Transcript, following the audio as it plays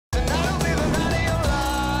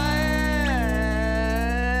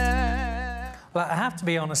Well, I have to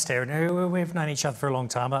be honest here. We've known each other for a long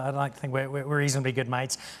time. I'd like to think we're reasonably good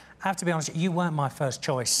mates. I have to be honest, you weren't my first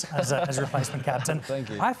choice as a replacement captain.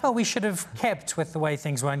 Thank you. I felt we should have kept with the way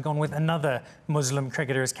things were and gone with another Muslim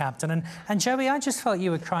cricketer as captain. And Joey, I just felt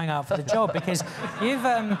you were crying out for the job because you've,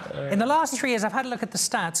 in the last 3 years, I've had a look at the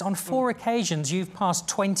stats. On 4 occasions, you've passed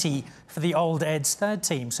 20 for the old Ed's third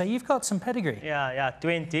team. So you've got some pedigree. Yeah,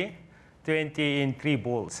 20 in 3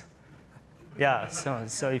 balls. Yeah,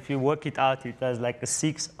 so if you work it out, it was like a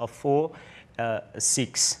 6, a 4, a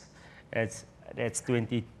 6. That's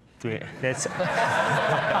 23. That's.